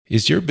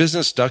Is your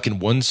business stuck in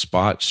one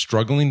spot,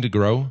 struggling to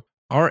grow?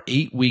 Our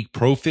 8-week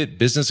ProFit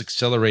Business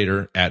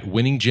Accelerator at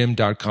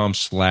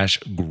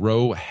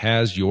winninggym.com/grow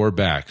has your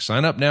back.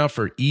 Sign up now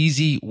for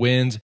easy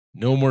wins,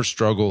 no more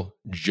struggle,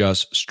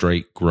 just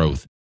straight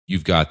growth.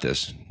 You've got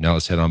this. Now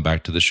let's head on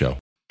back to the show.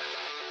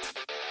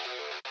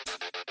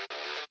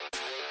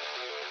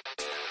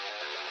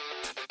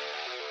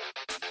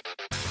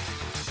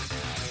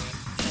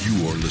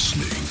 You are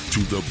listening to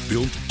the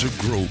Built to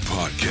Grow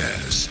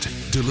podcast,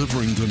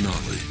 delivering the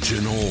knowledge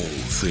in all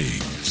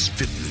things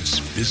fitness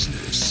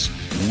business.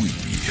 We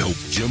help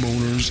gym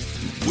owners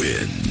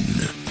win.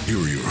 Here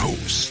are your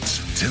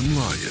hosts, Tim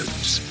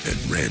Lyons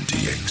and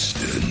Randy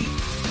Exton.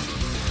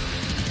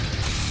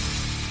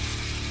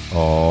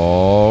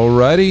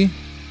 Alrighty.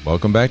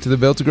 Welcome back to the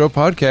Built to Grow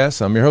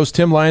podcast. I'm your host,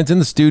 Tim Lyons, in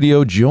the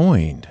studio,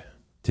 joined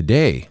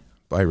today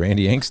by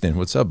Randy Exton.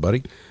 What's up,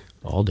 buddy?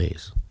 All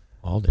days.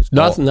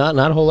 Not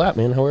a whole lot,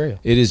 man. How are you?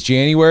 It is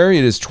January.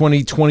 It is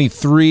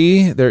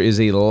 2023. There is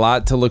a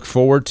lot to look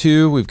forward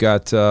to. We've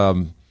got,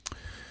 we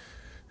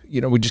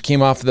just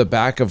came off the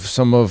back of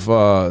some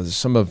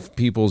of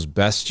people's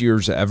best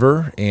years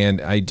ever,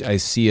 and I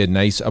see a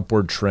nice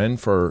upward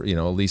trend for at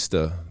least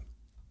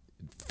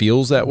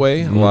feels that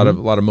way. Mm-hmm. A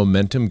lot of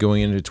momentum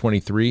going into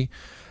 23.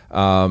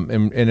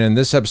 And in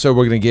this episode,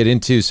 we're going to get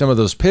into some of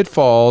those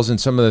pitfalls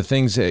and some of the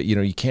things that,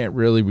 you can't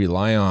really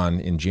rely on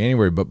in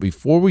January. But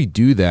before we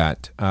do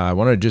that, I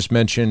want to just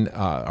mention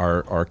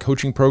our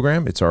coaching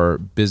program. It's our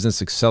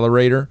Business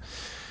Accelerator.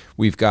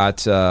 We've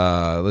got,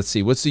 let's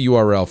see, what's the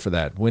URL for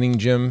that?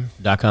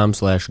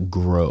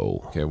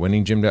 winninggym.com/grow. Okay,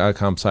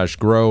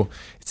 winninggym.com/grow.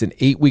 It's an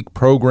 8-week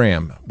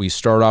program. We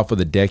start off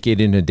with a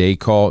decade in a day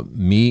call,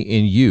 me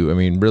and you. I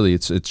mean, really,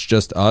 it's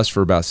just us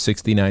for about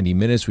 60, 90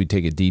 minutes. We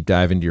take a deep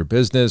dive into your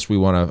business. I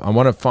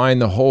want to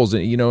find the holes.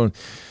 And,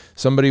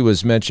 somebody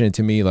was mentioning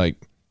to me, like,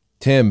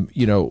 Tim,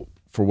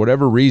 for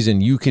whatever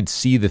reason, you could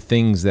see the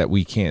things that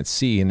we can't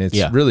see. And it's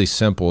really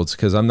simple. It's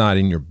because I'm not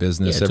in your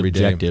business every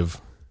day. Objective.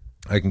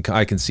 I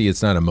can see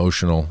it's not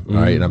emotional,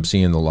 right? And I'm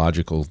seeing the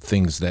logical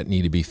things that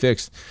need to be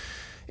fixed.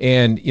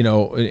 And, in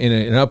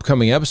an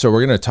upcoming episode,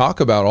 we're going to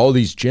talk about all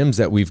these gyms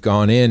that we've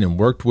gone in and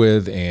worked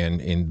with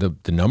and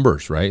the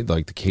numbers, right?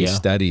 Like the case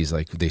studies,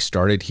 like they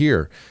started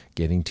here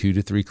getting 2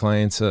 to 3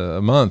 clients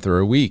a month or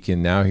a week.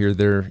 And now here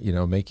they're,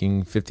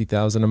 making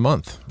 $50,000 a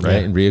month,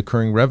 right? And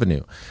reoccurring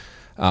revenue.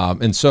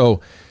 And so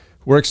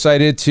we're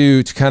excited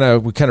to kind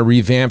of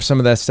revamp some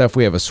of that stuff.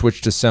 We have a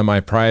switch to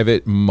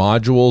semi-private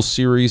module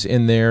series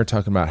in there,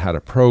 talking about how to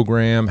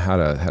program, how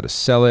to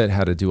sell it,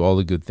 how to do all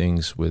the good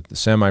things with the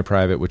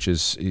semi-private, which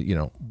is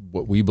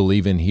what we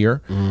believe in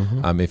here.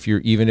 Mm-hmm.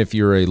 If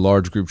you're a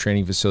large group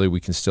training facility, we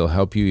can still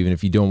help you. Even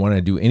if you don't want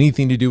to do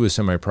anything to do with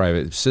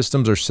semi-private,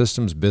 systems are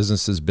systems,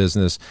 business is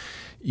business.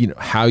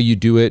 How you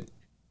do it.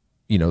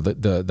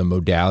 The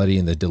modality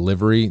and the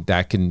delivery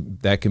that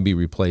can be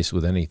replaced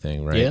with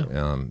anything, right?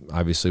 Yeah.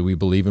 Obviously, we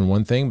believe in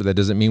one thing, but that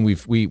doesn't mean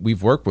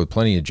we've worked with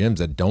plenty of gyms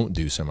that don't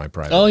do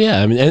semi-private. Oh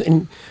yeah, I mean,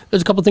 and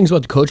there's a couple things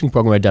about the coaching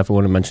program I definitely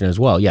want to mention as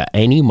well. Yeah,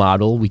 any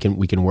model we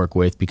can work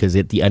with, because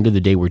at the end of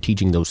the day, we're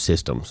teaching those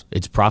systems.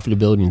 It's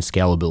profitability and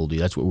scalability.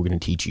 That's what we're going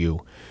to teach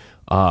you.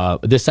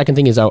 The second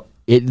thing is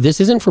this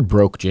isn't for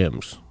broke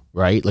gyms.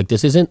 Right? Like,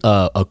 this isn't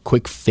a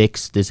quick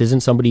fix. This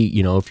isn't somebody,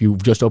 if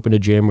you've just opened a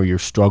gym or you're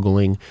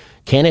struggling.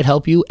 Can it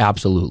help you?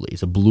 Absolutely.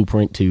 It's a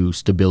blueprint to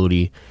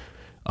stability.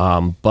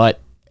 But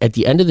at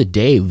the end of the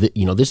day,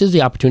 this is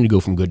the opportunity to go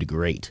from good to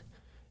great.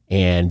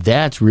 And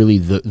that's really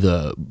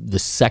the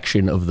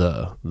section of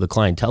the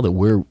clientele that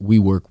we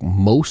work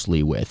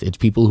mostly with. It's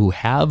people who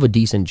have a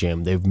decent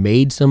gym. They've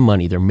made some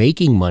money. They're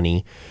making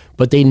money,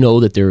 but they know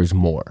that there is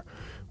more.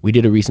 We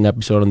did a recent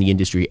episode on the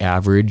industry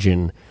average,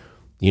 and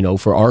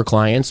for our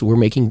clients, we're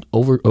making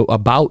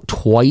about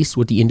twice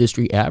what the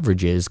industry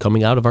average is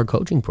coming out of our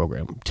coaching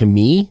program. To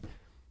me,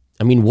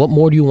 I mean, what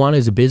more do you want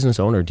as a business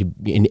owner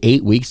in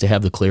 8 weeks to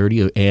have the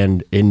clarity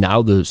and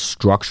now the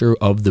structure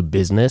of the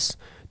business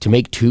to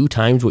make 2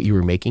 times what you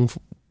were making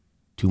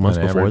 2 months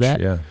before that?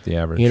 Yeah, the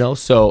average.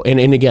 So,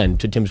 and again,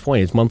 to Tim's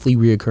point, it's monthly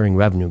reoccurring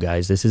revenue,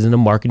 guys. This isn't a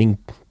marketing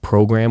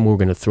program. We're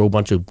going to throw a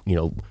bunch of,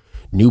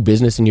 new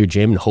business in your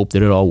gym and hope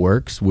that it all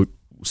works.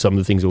 Some of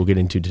the things that we'll get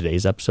into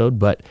today's episode,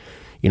 but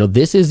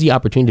this is the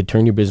opportunity to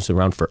turn your business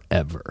around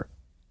forever.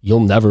 You'll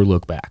never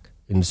look back.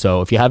 And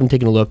so if you haven't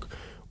taken a look,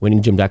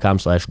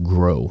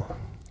 winninggym.com/grow.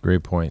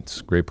 Great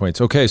points.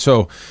 Okay,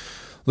 so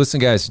listen,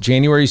 guys,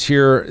 January's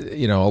here.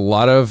 A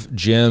lot of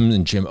gyms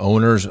and gym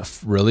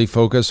owners really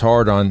focus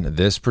hard on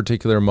this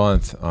particular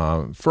month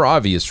for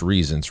obvious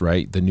reasons,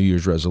 right? The New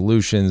Year's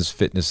resolutions,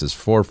 fitness is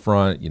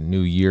forefront,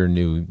 new year,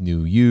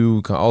 new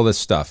you, all this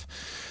stuff.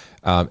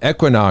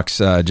 Equinox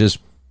just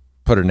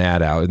put an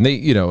ad out, and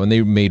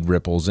they made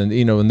ripples, and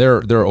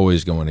they're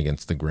always going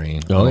against the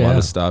grain on a lot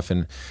of stuff.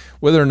 And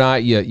whether or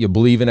not you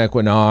believe in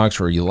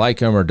Equinox or you like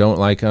them or don't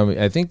like them,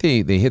 I think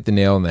they hit the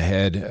nail on the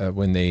head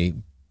when they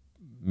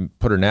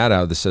put an ad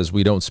out that says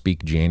we don't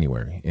speak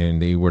January,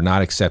 and they were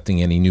not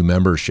accepting any new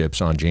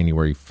memberships on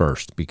January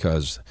 1st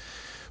because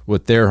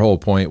what their whole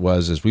point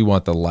was is we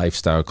want the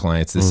lifestyle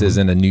clients. This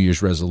isn't a New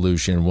Year's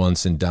resolution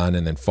once and done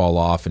and then fall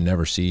off and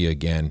never see you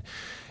again.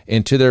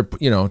 And to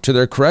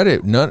their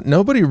credit,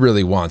 nobody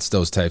really wants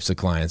those types of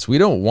clients. We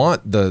don't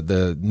want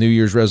the New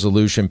Year's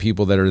resolution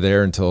people that are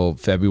there until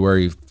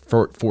February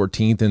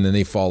 14th and then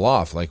they fall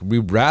off. Like, we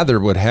rather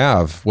would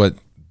have what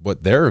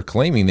they're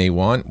claiming they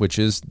want, which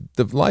is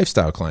the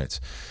lifestyle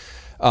clients.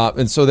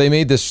 And so they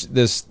made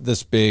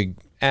this big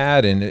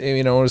ad, and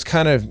it was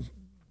kind of,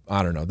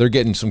 I don't know, they're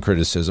getting some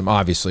criticism,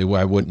 obviously.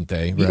 Why wouldn't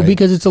they? Right?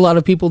 Because it's a lot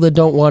of people that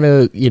don't want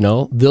to,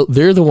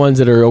 they're the ones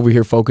that are over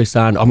here focused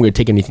on, I'm going to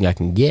take anything I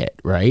can get,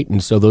 right?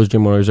 And so those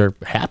gym owners are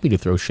happy to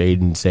throw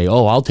shade and say,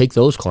 oh, I'll take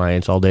those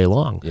clients all day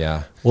long.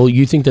 Yeah. Well,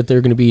 you think that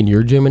they're going to be in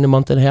your gym in a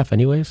month and a half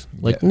anyways?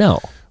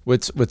 No.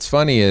 What's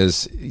funny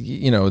is,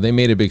 they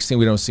made a big thing.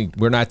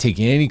 We're not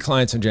taking any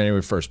clients on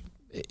January 1st.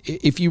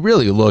 If you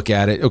really look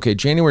at it, okay,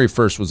 January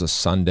 1st was a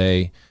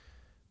Sunday.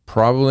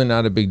 Probably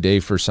not a big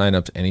day for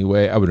signups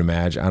anyway, I would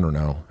imagine. I don't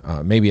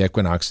know. Maybe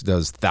Equinox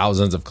does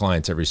thousands of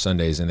clients every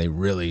Sundays and they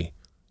really,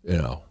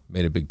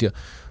 made a big deal.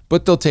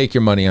 But they'll take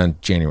your money on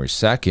January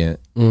 2nd,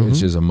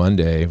 which is a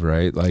Monday,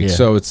 right?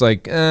 So it's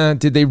like,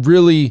 did they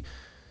really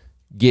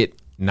get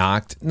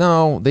knocked?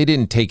 No, they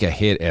didn't take a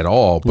hit at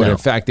all. But in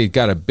fact, they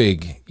got a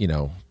big,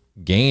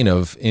 gain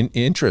of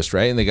interest,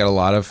 right? And they got a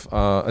lot of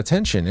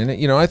attention.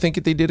 And, I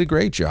think they did a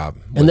great job.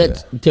 And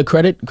that, to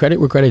credit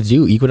where credit's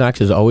due, Equinox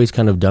has always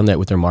kind of done that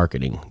with their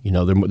marketing.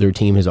 Their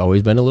team has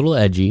always been a little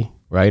edgy,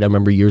 right? I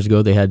remember years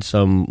ago they had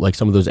some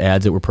of those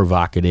ads that were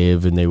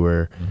provocative, and they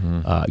were,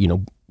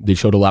 they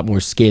showed a lot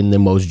more skin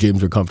than most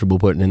gyms were comfortable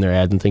putting in their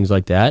ads and things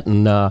like that.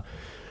 And, at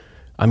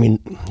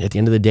the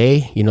end of the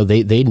day,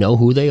 they know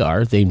who they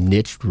are. They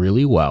niched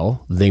really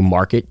well. They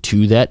market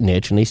to that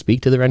niche, and they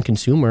speak to their end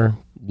consumer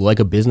like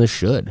a business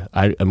should.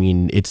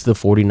 It's the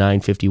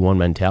 49-51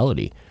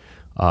 mentality.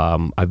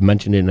 I've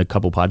mentioned it in a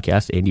couple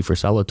podcasts. Andy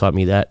Frisella taught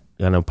me that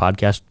on a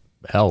podcast,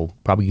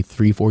 probably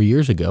 3-4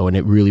 years ago, and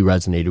it really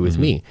resonated with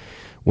me.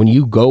 When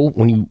you go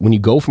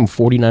from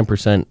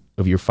 49%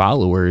 of your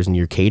followers and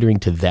you're catering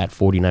to that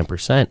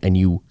 49%, and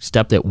you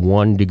step that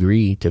 1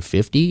 degree to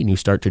 50, and you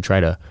start to try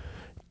to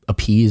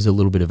appease a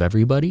little bit of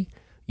everybody,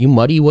 you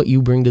muddy what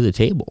you bring to the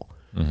table.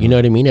 You know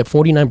what I mean? At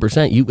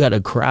 49%, you've got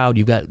a crowd,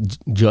 you've got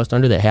just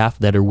under the half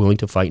that are willing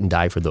to fight and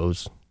die for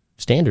those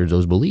standards,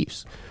 those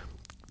beliefs.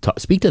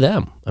 Speak to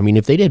them.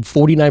 If they did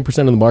 49%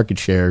 of the market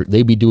share,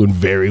 they'd be doing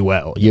very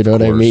well. You know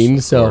what I mean?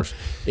 So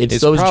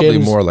it's those probably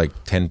gyms, more like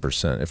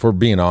 10%, if we're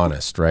being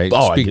honest, right?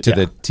 Oh, speak to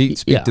the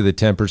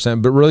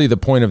 10%. But really the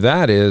point of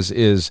that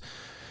is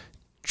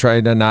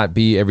try to not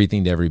be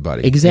everything to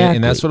everybody. Exactly.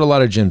 And that's what a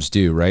lot of gyms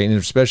do, right? And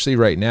especially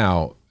right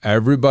now,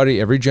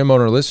 every gym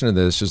owner listening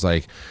to this is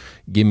like,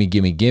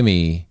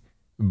 gimme.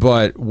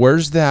 But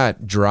where's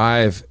that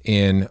drive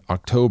in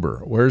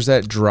October? Where's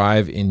that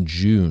drive in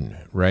June,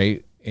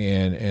 right?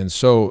 And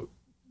so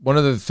one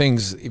of the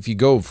things, if you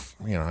go,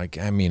 I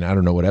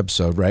don't know what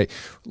episode, right?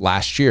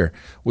 Last year,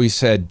 we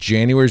said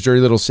January's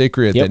dirty little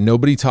secret that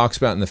nobody talks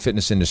about in the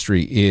fitness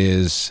industry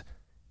is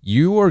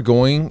you are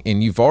going,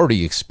 and you've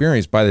already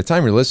experienced, by the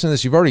time you're listening to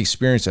this, you've already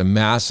experienced a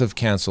massive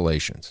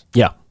cancellations.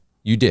 Yeah.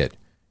 You did.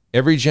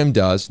 Every gym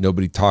does.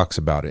 Nobody talks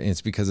about it. And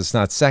it's because it's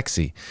not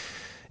sexy.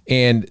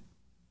 And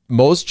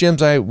most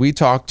gyms we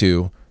talk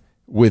to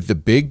with the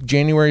big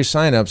January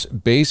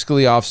signups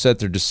basically offset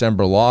their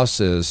December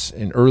losses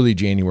and early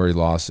January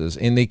losses.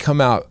 And they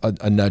come out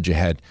a nudge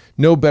ahead.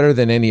 No better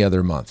than any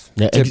other month,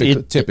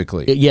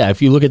 typically.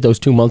 If you look at those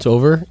 2 months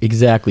over,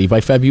 exactly. By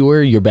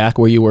February, you're back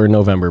where you were in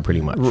November pretty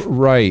much.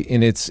 Right.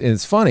 And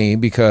it's funny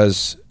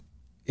because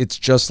it's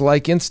just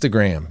like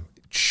Instagram.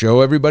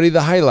 Show everybody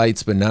the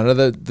highlights, but none of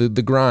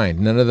the grind,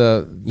 none of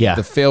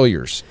the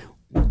failures.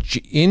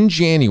 In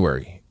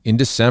January, in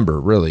December,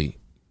 really,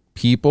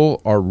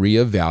 people are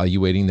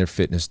reevaluating their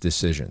fitness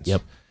decisions.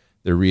 Yep.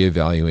 They're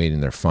reevaluating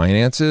their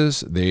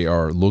finances. They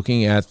are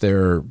looking at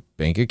their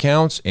bank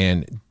accounts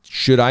and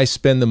should I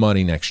spend the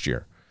money next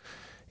year?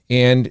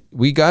 And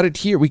we got it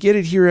here. We get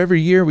it here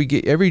every year.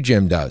 Every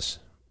gym does.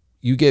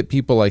 You get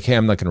people like, hey,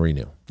 I'm not going to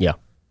renew. Yeah.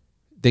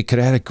 They could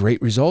have had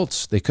great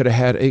results. They could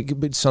have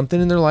had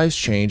something in their lives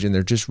change, and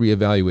they're just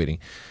reevaluating.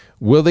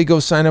 Will they go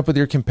sign up with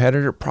your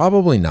competitor?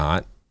 Probably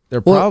not.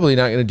 They're probably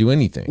not going to do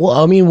anything.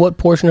 Well, what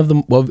portion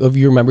of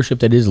your membership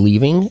that is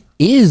leaving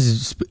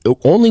is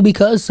only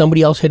because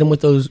somebody else hit them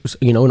with those,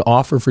 an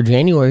offer for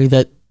January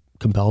that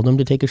compelled them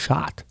to take a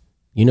shot.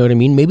 You know what I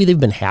mean? Maybe they've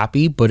been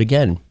happy, but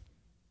again,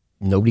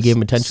 nobody gave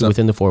them attention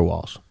within the four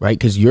walls, right?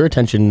 Because your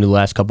attention in the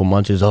last couple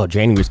months is,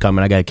 January's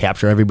coming. I got to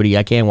capture everybody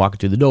I can walking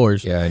through the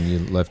doors. Yeah, and you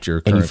left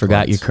your and you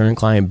forgot your current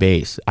client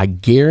base. I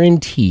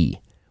guarantee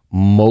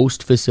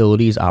most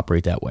facilities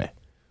operate that way.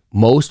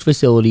 Most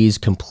facilities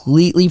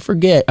completely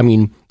forget.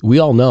 We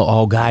all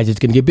know, guys, it's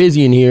going to get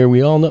busy in here.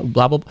 We all know,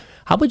 blah, blah, blah.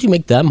 How about you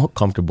make them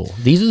comfortable?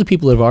 These are the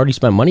people that have already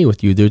spent money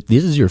with you.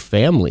 This is your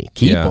family.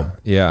 Keep them.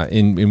 Yeah,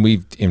 and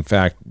we've, in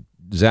fact,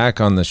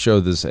 Zach on the show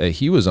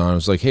he was on,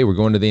 was like, hey, we're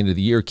going to the end of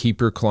the year.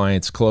 Keep your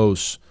clients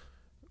close.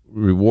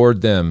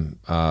 reward them,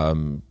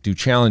 do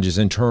challenges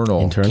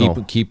internal.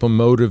 Keep them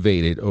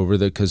motivated over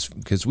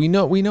because we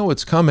know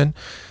what's coming.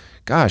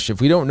 Gosh, if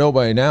we don't know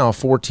by now,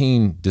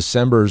 14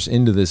 Decembers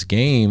into this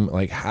game,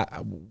 like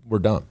we're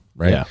done,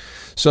 right? Yeah.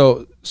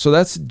 So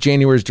that's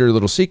January's dirty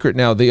little secret.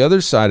 Now, the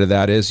other side of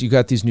that is you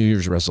got these New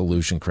Year's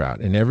resolution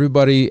crowd, and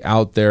everybody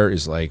out there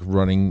is like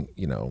running,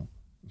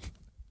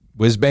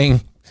 whiz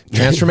bang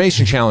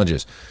transformation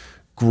challenges.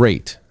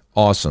 Great,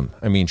 awesome.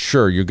 I mean,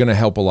 sure, you're going to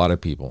help a lot of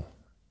people.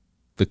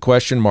 The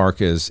question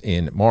mark is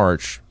in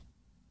March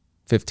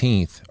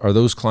 15th, are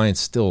those clients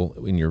still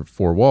in your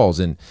four walls?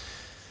 And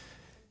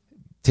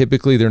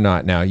typically they're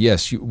not. Now,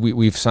 yes,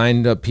 we've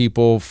signed up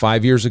people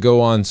 5 years ago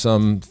on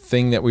some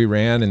thing that we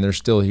ran and they're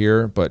still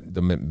here, but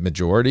the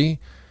majority,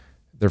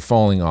 they're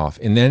falling off.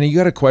 And then you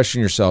got to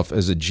question yourself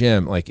as a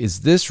gym, like,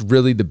 is this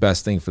really the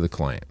best thing for the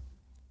client?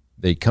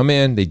 They come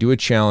in, they do a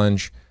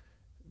challenge,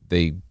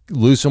 they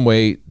lose some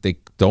weight, they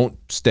don't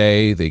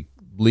stay, they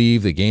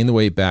leave, they gain the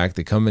weight back,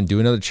 they come and do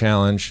another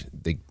challenge,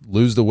 they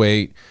lose the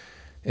weight,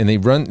 and they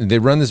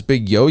run this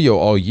big yo-yo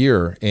all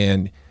year.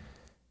 And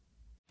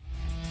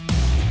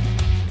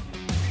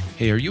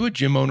hey, are you a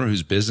gym owner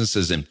whose business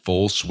is in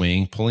full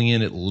swing, pulling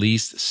in at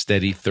least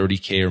steady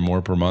 $30K or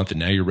more per month, and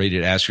now you're ready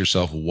to ask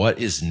yourself, what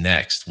is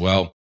next?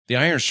 Well, the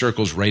Iron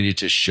Circle is ready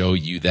to show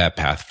you that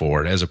path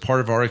forward. As a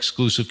part of our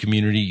exclusive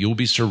community, you'll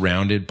be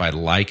surrounded by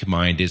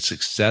like-minded,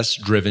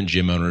 success-driven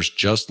gym owners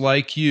just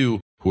like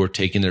you who are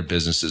taking their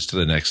businesses to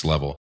the next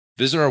level.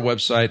 Visit our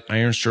website,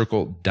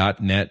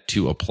 ironcircle.net,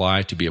 to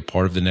apply to be a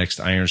part of the next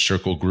Iron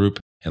Circle group,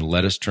 and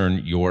let us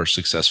turn your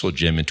successful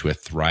gym into a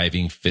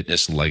thriving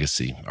fitness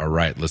legacy. All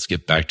right, let's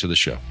get back to the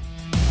show.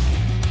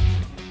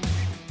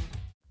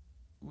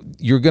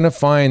 You're going to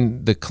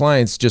find the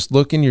clients, just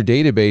look in your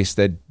database,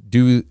 that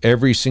do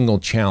every single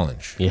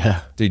challenge.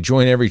 Yeah. They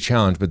join every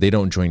challenge, but they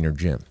don't join your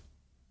gym.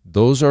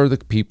 Those are the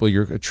people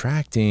you're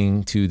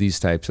attracting to these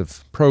types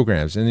of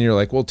programs. And you're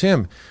like, well,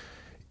 Tim,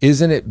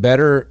 isn't it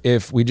better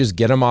if we just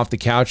get them off the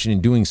couch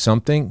and doing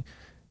something?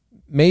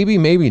 Maybe,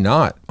 maybe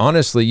not.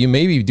 Honestly, you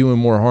may be doing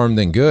more harm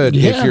than good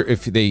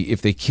if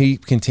they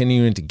keep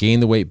continuing to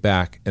gain the weight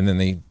back, and then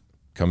they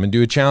come and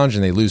do a challenge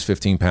and they lose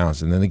 15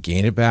 pounds and then they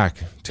gain it back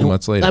 2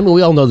 months later. I mean,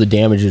 we all know the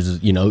damages,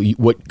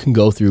 what can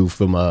go through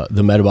from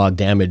the metabolic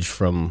damage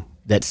from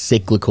that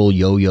cyclical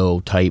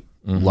yo-yo type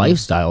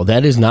lifestyle.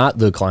 That is not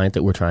the client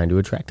that we're trying to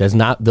attract. That's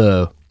not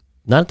the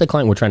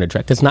client we're trying to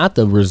attract. That's not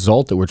the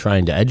result that we're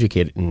trying to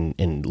educate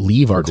and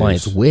leave our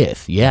clients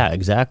with. Yeah,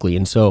 exactly.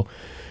 And so,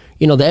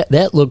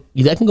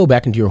 that can go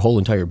back into your whole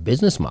entire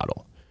business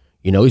model.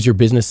 Is your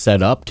business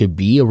set up to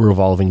be a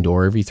revolving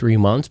door every 3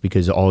 months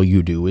because all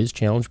you do is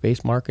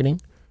challenge-based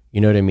marketing?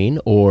 You know what I mean?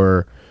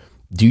 Or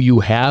do you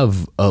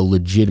have a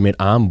legitimate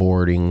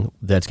onboarding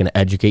that's going to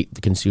educate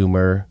the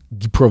consumer,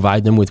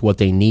 provide them with what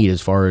they need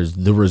as far as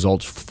the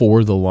results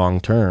for the long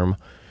term?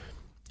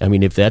 I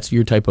mean, if that's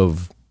your type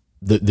of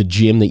the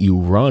gym that you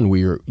run, where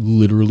you're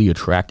literally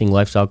attracting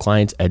lifestyle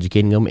clients,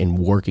 educating them, and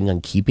working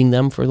on keeping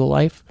them for the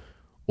life,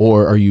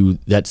 or are you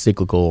that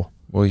cyclical?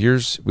 Well,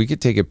 we could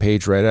take a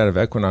page right out of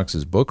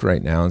Equinox's book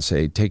right now and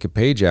take a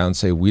page out and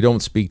say, we don't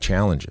speak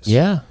challenges.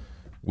 Yeah.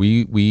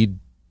 We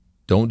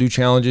don't do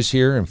challenges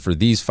here, and for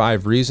these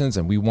 5 reasons,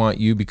 and we want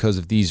you because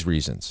of these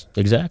reasons.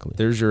 Exactly.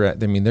 There's your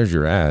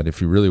ad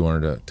if you really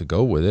wanted to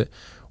go with it.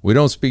 We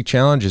don't speak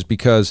challenges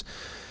because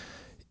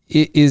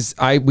we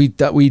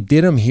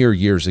did them here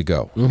years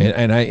ago.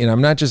 And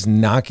I'm not just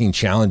knocking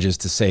challenges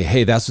to say,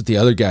 hey, that's what the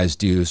other guys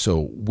do,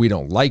 so we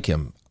don't like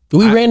him.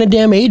 We ran a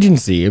damn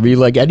agency. I mean,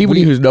 like,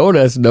 anybody who's known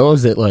us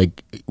knows that,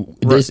 like,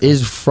 this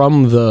is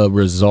from the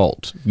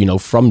result,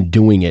 from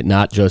doing it,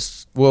 not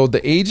just. Well,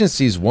 the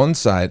agency's one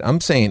side. I'm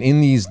saying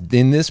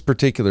in this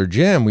particular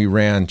gym, we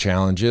ran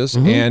challenges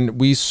and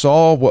we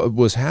saw what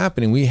was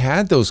happening. We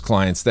had those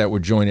clients that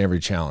would join every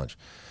challenge,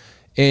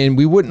 and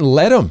we wouldn't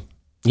let them.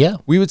 Yeah.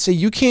 We would say,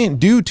 you can't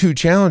do 2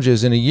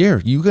 challenges in a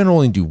year. You can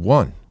only do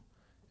 1,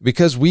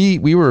 because we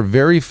were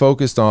very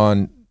focused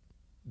on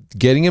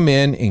getting them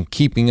in and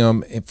keeping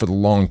them for the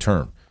long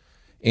term.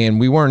 And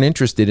we weren't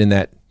interested in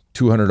that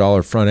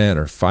 $200 front end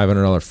or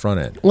 $500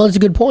 front end. Well, it's a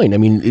good point. I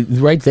mean,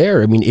 right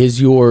there. I mean,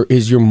 is your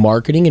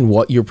marketing and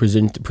what you're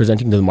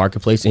presenting to the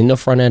marketplace in the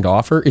front end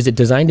offer, is it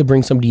designed to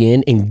bring somebody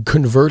in and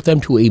convert them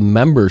to a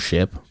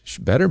membership?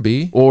 Better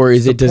be. Or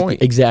is it just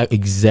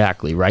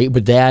exactly right?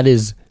 But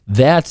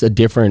that's a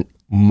different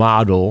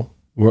model,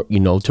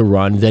 to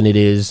run than it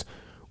is.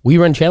 We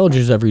run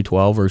challenges every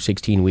 12 or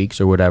 16 weeks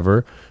or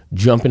whatever,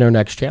 jump in our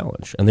next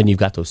challenge. And then you've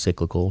got those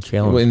cyclical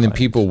challenges. And then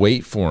people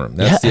wait for them.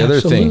 That's the other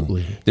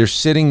thing. They're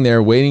sitting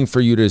there waiting for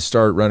you to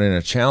start running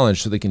a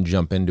challenge so they can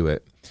jump into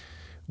it.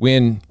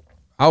 When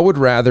I would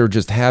rather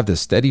just have the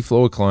steady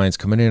flow of clients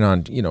coming in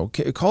on,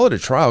 call it a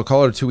trial,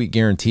 call it a 2-week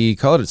guarantee,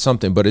 call it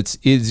something, but it's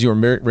your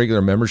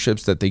regular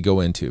memberships that they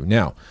go into.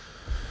 Now,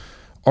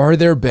 are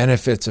there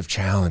benefits of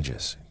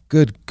challenges?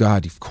 Good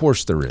God, of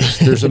course there is.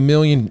 There's a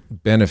million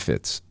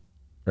benefits.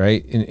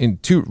 Right.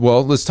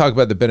 Let's talk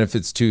about the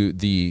benefits to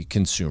the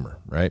consumer,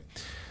 right?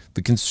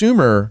 The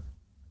consumer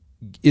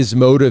is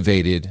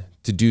motivated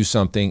to do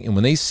something. And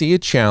when they see a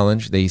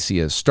challenge, they see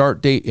a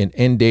start date and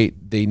end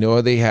date, they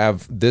know they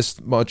have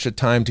this much of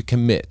time to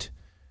commit.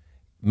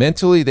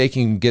 Mentally, they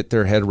can get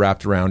their head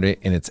wrapped around it,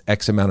 and it's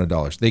X amount of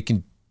dollars. They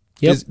can.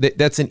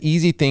 That's an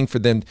easy thing for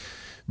them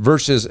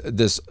versus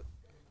this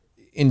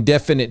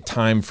indefinite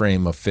time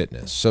frame of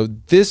fitness. So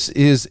this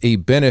is a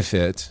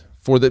benefit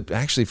for the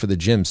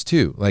gyms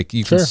too. Like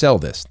you can sell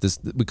this.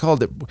 We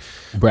call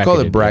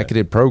it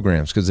bracketed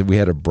programs because if we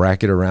had a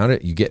bracket around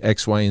it, you get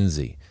X, Y, and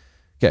Z.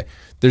 Okay,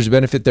 there's a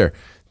benefit there.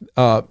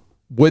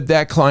 Would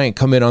that client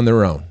come in on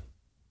their own?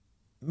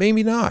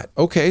 Maybe not.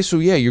 Okay, so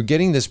yeah, you're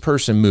getting this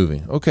person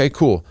moving. Okay,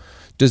 cool.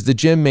 Does the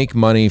gym make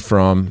money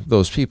from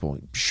those people?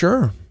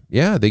 Sure.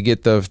 Yeah, they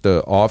get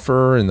the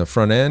offer in the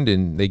front end,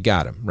 and they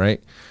got them,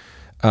 right?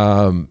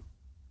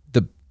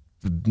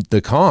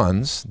 The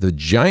cons, the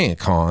giant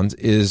cons,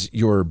 is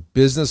your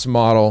business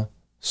model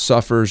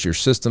suffers, your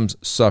systems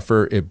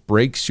suffer. It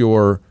breaks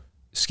your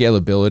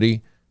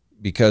scalability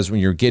because when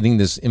you're getting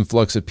this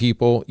influx of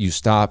people, you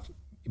stop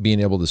being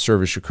able to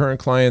service your current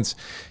clients.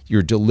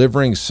 You're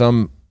delivering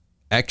some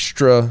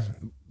extra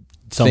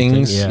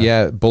things,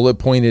 bullet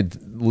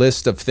pointed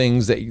list of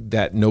things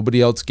that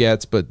nobody else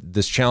gets, but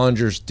this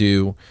challengers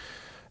do.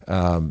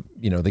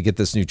 They get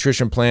this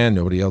nutrition plan.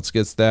 Nobody else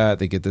gets that.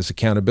 They get this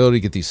accountability,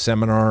 get these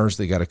seminars.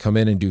 They got to come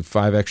in and do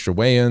 5 extra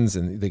weigh-ins,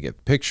 and they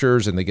get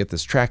pictures, and they get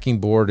this tracking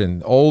board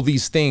and all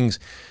these things,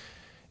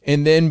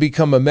 and then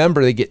become a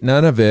member. They get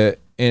none of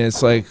it. And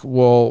it's like,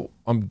 well,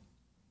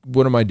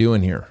 what am I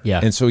doing here? Yeah.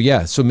 And so,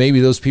 so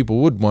maybe those people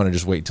would want to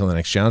just wait till the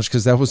next challenge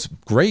because that was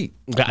great.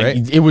 Right?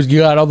 You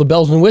got all the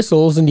bells and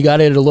whistles, and you got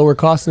it at a lower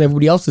cost than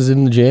everybody else is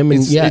in the gym.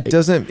 And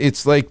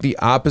it's like the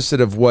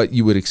opposite of what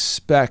you would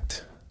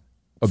expect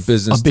a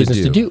business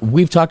to do.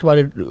 We've talked about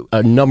it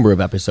a number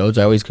of episodes.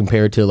 I always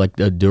compare it to like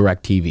a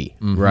direct TV,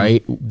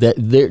 right? That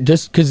they're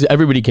just because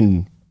everybody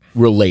can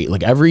relate.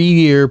 Like every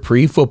year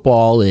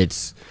pre-football,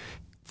 it's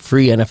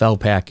free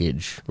NFL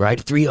package,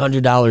 right?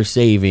 $300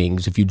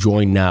 savings if you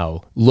join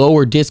now.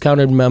 Lower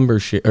discounted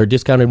membership or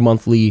discounted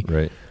monthly.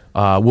 Right.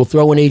 We'll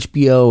throw in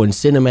HBO and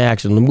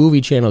Cinemax and the movie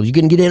channel. You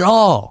can get it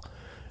all.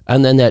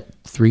 And then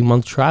that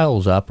 3-month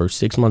trial's up or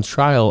 6-month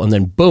trial, and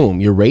then boom,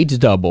 your rates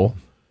double.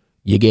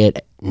 You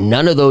get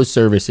none of those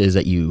services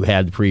that you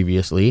had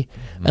previously,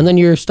 and then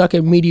you're stuck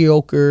at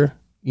mediocre,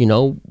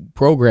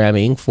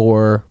 programming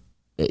for,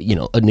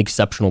 an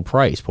exceptional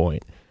price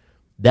point.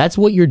 That's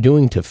what you're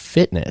doing to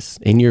fitness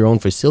in your own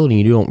facility,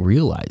 and you don't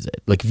realize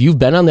it. Like if you've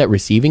been on that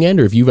receiving end,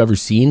 or if you've ever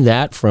seen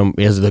that from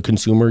as the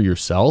consumer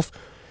yourself,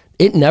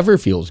 it never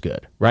feels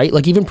good, right?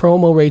 Like even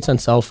promo rates on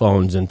cell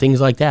phones and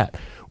things like that.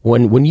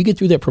 When you get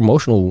through that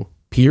promotional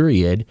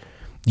period,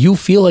 you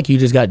feel like you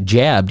just got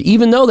jabbed,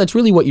 even though that's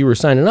really what you were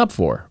signing up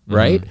for,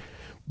 right?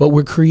 But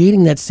we're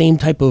creating that same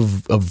type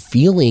of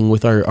feeling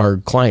with our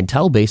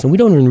clientele base, and we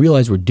don't even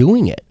realize we're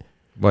doing it.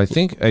 Well, I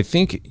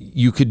think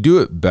you could do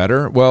it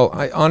better. Well,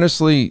 I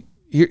honestly,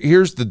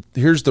 here's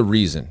the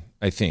reason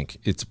I think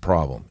it's a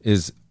problem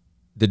is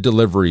the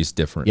delivery is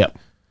different. Yep.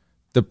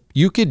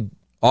 You could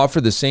offer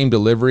the same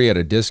delivery at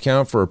a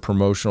discount for a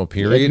promotional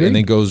period, and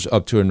then goes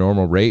up to a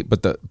normal rate,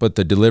 but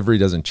the delivery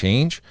doesn't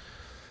change.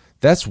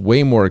 That's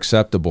way more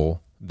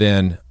acceptable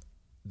than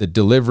the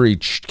delivery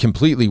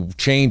completely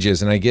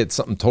changes and I get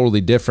something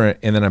totally different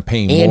and then I'm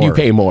paying more. And you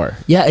pay more.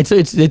 Yeah, it's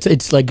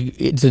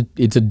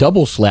a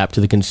double slap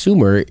to the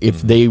consumer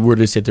if they were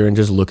to sit there and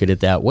just look at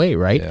it that way,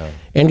 right? Yeah.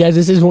 And guys,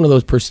 this is one of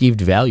those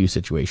perceived value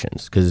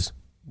situations because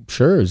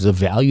sure, is the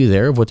value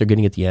there of what they're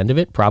getting at the end of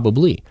it?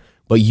 Probably.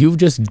 But you've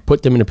just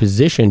put them in a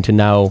position to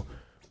now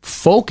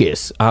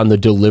focus on the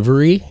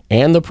delivery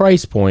and the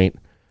price point,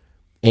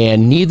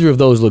 and neither of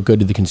those look good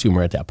to the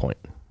consumer at that point.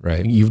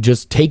 Right. You've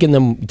just taken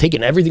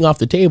everything off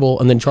the table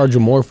and then charge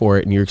them more for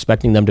it, and you're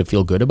expecting them to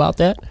feel good about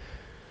that.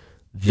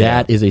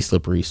 That is a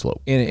slippery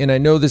slope. And I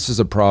know this is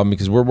a problem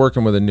because we're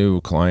working with a new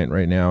client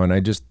right now, and I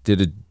just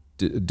did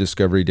a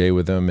discovery day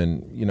with him,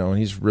 and and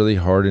he's really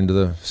hard into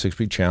the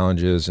 6-week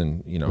challenges,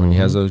 and and he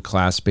has a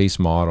class-based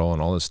model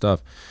and all this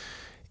stuff.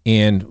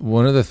 And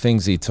one of the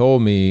things he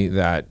told me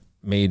that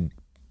made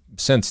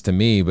sense to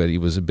me, but he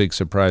was a big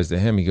surprise to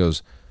him. He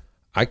goes,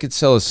 I could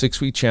sell a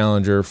 6-week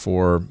challenger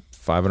for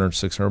 $500,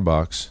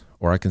 $600,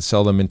 or I can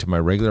sell them into my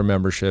regular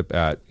membership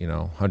at,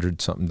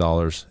 $100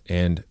 something.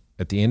 And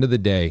at the end of the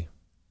day,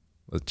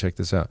 let's check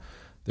this out.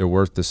 They're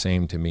worth the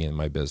same to me in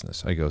my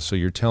business. I go, so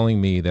you're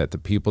telling me that the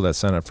people that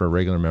sign up for a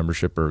regular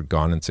membership are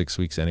gone in 6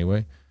 weeks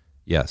anyway?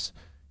 Yes.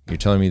 You're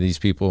telling me these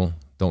people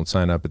don't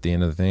sign up at the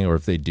end of the thing, or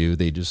if they do,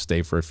 they just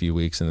stay for a few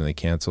weeks and then they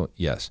cancel?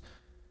 Yes.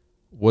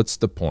 What's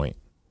the point?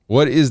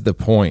 What is the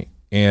point?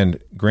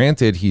 And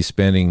granted, he's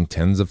spending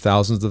tens of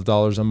thousands of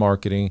dollars on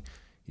marketing.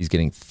 He's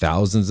getting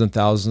thousands and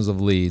thousands of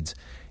leads.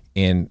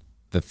 And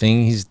the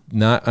thing he's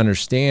not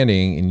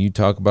understanding, and you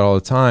talk about all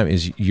the time,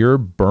 is you're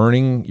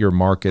burning your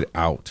market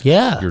out.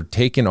 Yeah. You're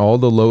taking all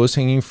the lowest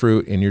hanging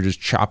fruit and you're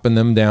just chopping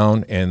them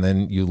down, and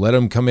then you let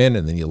them come in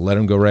and then you let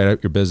them go right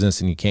out your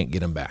business and you can't get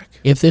them back.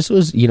 If this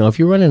was, if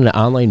you're running an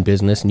online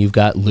business and you've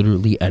got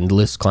literally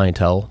endless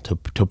clientele to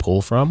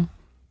pull from,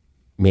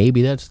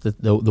 maybe that's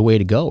the way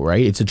to go,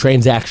 right? It's a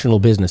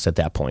transactional business at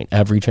that point.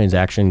 Every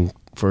transaction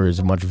for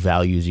as much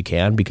value as you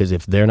can, because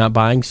if they're not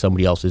buying,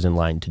 somebody else is in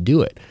line to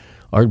do it.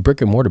 Our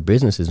brick and mortar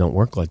businesses don't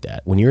work like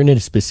that. When you're in a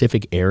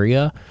specific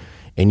area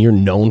and you're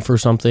known for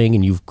something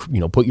and you've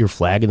put your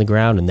flag in the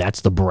ground and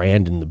that's the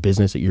brand and the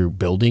business that you're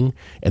building,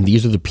 and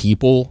these are the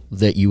people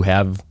that you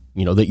have,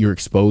 that you're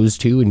exposed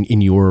to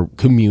in your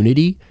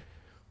community,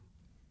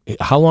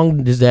 how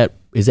long is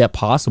that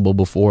possible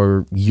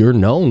before you're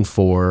known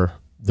for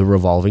the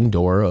revolving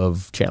door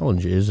of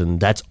challenges and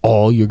that's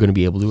all you're going to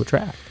be able to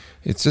attract?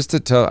 It's just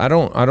I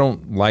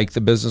don't like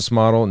the business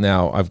model.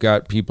 Now, I've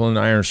got people in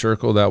the Iron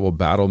Circle that will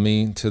battle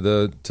me to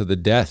the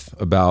death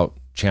about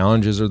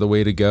challenges are the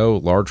way to go,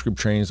 large group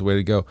training is the way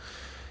to go.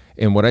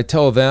 And what I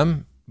tell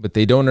them, but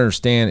they don't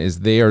understand,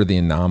 is they are the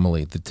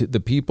anomaly. The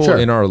people Sure.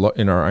 in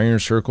our Iron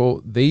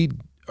Circle, they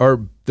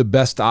are the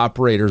best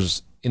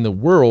operators in the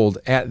world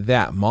at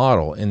that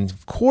model. And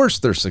of course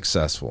they're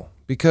successful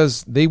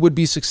because they would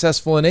be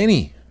successful in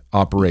any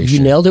operation.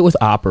 You nailed it with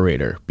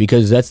operator,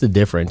 because that's the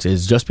difference.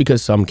 Is just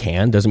because some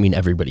can doesn't mean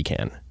everybody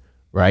can,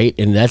 right?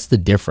 And that's the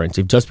difference.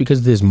 If just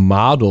because this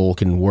model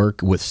can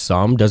work with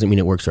some doesn't mean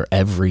it works for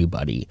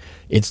everybody.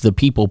 It's the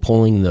people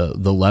pulling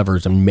the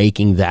levers and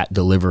making that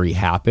delivery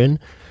happen,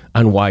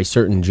 on why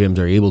certain gyms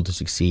are able to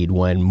succeed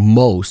when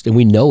most, and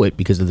we know it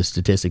because of the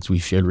statistics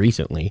we've shared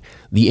recently,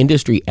 the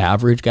industry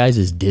average, guys,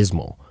 is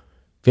dismal.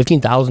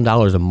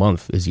 $15,000 a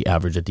month is the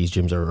average that these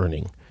gyms are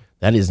earning.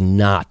 That is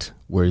not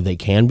where they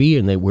can be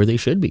and where they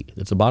should be.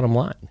 That's the bottom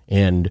line.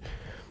 And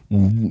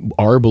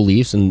our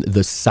beliefs and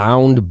the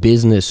sound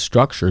business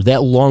structure,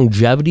 that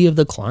longevity of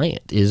the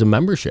client is a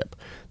membership.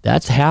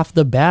 That's half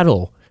the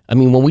battle. I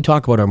mean, when we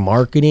talk about our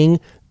marketing,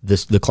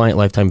 the client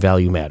lifetime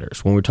value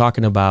matters. When we're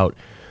talking about,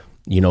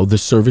 the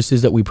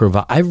services that we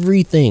provide,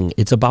 everything,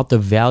 it's about the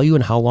value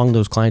and how long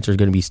those clients are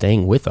going to be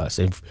staying with us.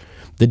 If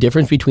the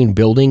difference between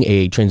building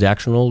a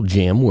transactional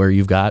gym where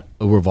you've got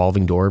a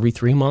revolving door every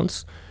 3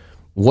 months,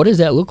 what does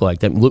that look like?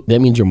 That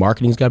means your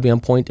marketing's got to be on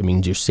point. That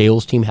means your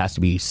sales team has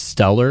to be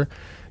stellar.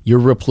 You're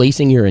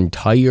replacing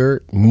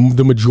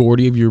the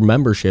majority of your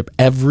membership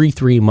every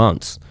 3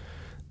 months.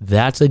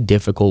 That's a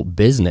difficult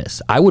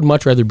business. I would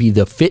much rather be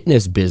the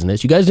fitness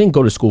business. You guys didn't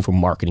go to school for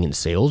marketing and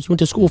sales. You went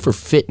to school for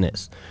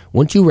fitness.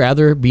 Wouldn't you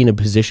rather be in a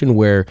position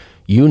where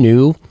you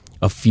knew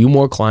a few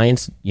more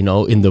clients,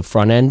 in the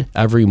front end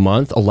every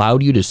month,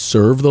 allowed you to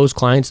serve those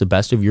clients the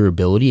best of your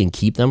ability and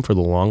keep them for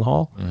the long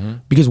haul? Mm-hmm.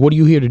 Because what are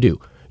you here to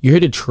do? You're here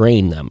to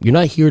train them. You're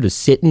not here to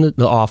sit in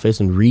the office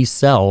and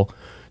resell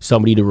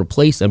somebody to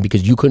replace them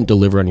because you couldn't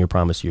deliver on your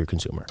promise to your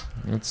consumer.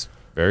 That's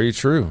very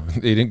true.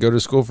 They didn't go to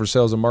school for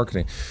sales and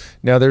marketing.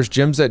 Now, there's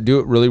gyms that do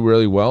it really,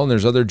 really well, and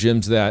there's other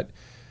gyms that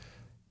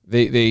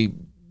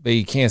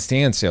they can't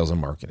stand sales and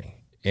marketing.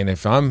 And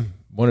if I'm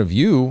one of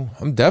you,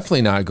 I'm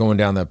definitely not going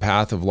down that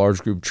path of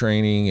large group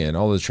training and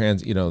all the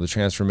the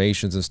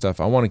transformations and stuff.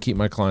 I want to keep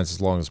my clients as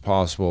long as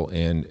possible.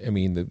 And I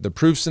mean, the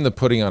proof's in the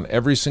pudding on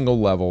every single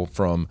level,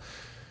 from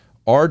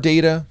our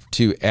data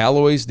to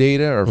Alloy's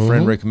data, our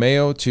friend Rick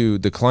Mayo, to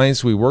the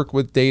clients we work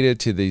with data,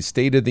 to the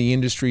state of the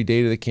industry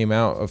data that came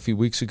out a few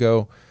weeks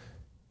ago.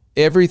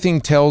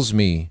 Everything tells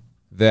me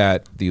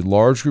that the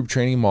large group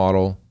training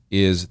model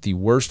is the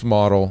worst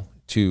model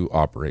to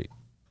operate.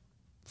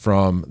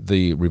 From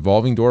the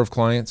revolving door of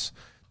clients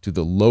to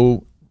the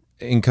low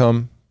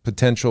income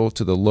potential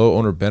to the low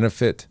owner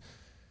benefit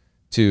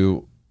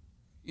to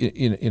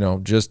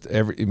there's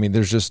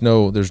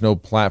no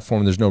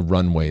platform, there's no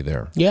runway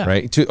there. Yeah.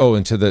 Right. To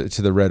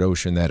the red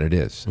ocean that it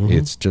is. Mm-hmm.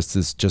 It's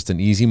just an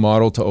easy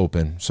model to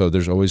open. So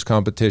there's always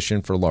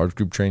competition for large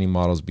group training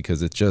models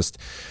because it's just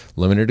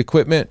limited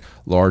equipment,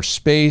 large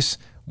space,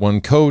 one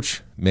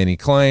coach, many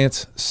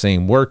clients,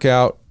 same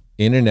workout,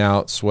 in and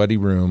out, sweaty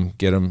room,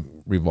 get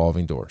them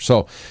revolving door.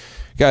 So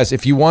guys,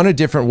 if you want a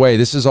different way,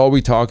 this is all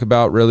we talk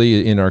about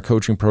really in our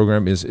coaching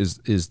program is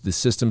the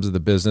systems of the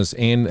business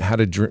and how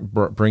to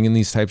bring in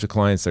these types of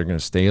clients that are going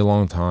to stay a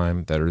long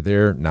time, that are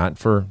there not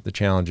for the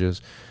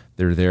challenges,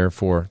 they're there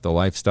for the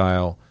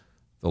lifestyle,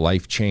 the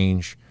life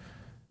change.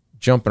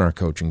 Jump in our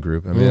coaching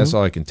group. I mean, that's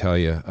all I can tell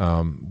you.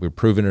 We're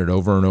proving it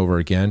over and over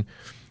again.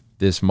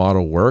 This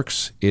model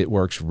works. It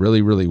works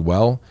really, really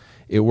well.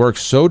 It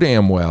works so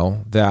damn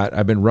well that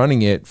I've been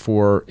running it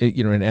for,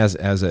 and as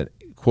a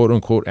quote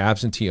unquote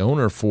absentee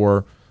owner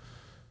for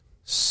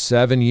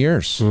 7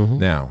 years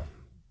now.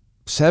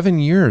 7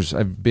 years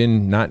I've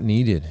been not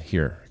needed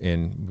here,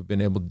 and we've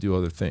been able to do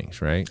other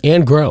things, right?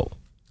 And grow.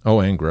 Oh,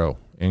 and grow.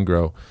 Had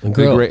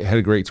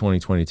a great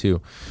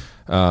 2022.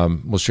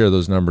 We'll share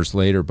those numbers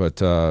later, but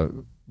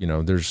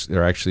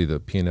they're actually, the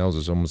P&Ls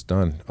is almost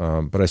done.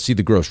 But I see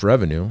the gross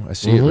revenue. I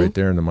see it right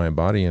there in the mind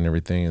body and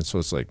everything. And so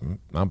it's like,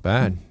 not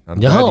bad. Not a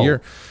bad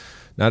year.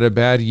 Not a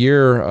bad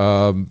year.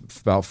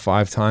 About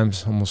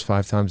almost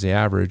five times the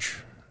average,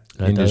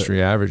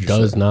 industry average.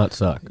 Does not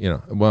suck.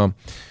 Well,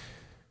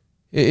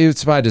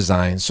 it's by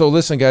design. So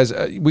listen, guys,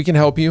 we can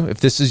help you. If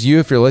this is you,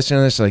 if you're listening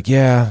to this, like,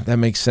 yeah, that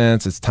makes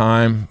sense. It's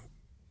time.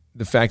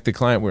 The fact the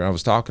client where I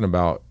was talking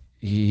about,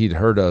 he'd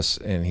heard us,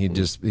 and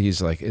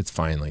he's like, it's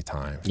finally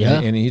time.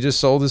 Yeah. And he just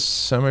sold his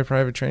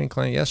semi-private training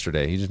client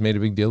yesterday. He just made a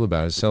big deal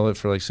about it. Sell it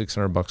for like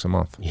 $600 a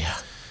month. Yeah.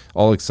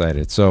 All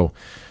excited. So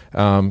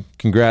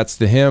congrats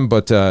to him.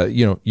 But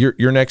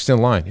you're next in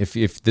line.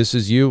 If this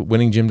is you,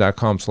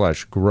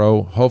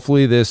 winninggym.com/grow.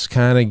 Hopefully this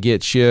kind of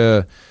gets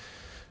you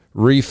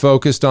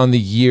refocused on the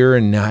year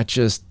and not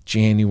just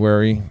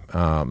January.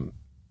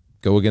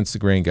 Go against the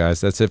grain, guys.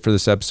 That's it for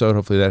this episode.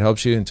 Hopefully that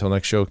helps you. Until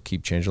next show,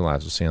 keep changing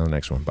lives. We'll see you on the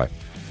next one. Bye.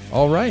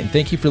 All right. And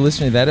thank you for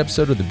listening to that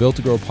episode of the Built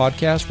to Grow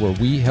podcast, where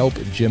we help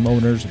gym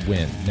owners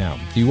win. Now,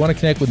 do you want to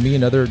connect with me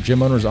and other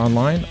gym owners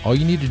online? All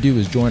you need to do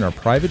is join our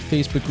private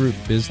Facebook group,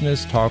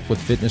 Business Talk with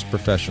Fitness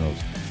Professionals.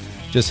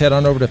 Just head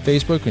on over to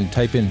Facebook and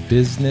type in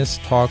Business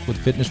Talk with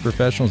Fitness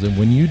Professionals. And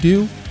when you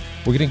do,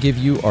 we're going to give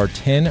you our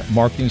 10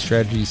 marketing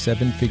strategies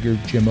 7-figure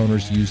gym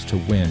owners use to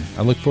win.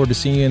 I look forward to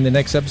seeing you in the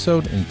next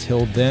episode.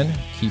 Until then,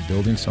 keep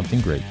building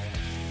something great.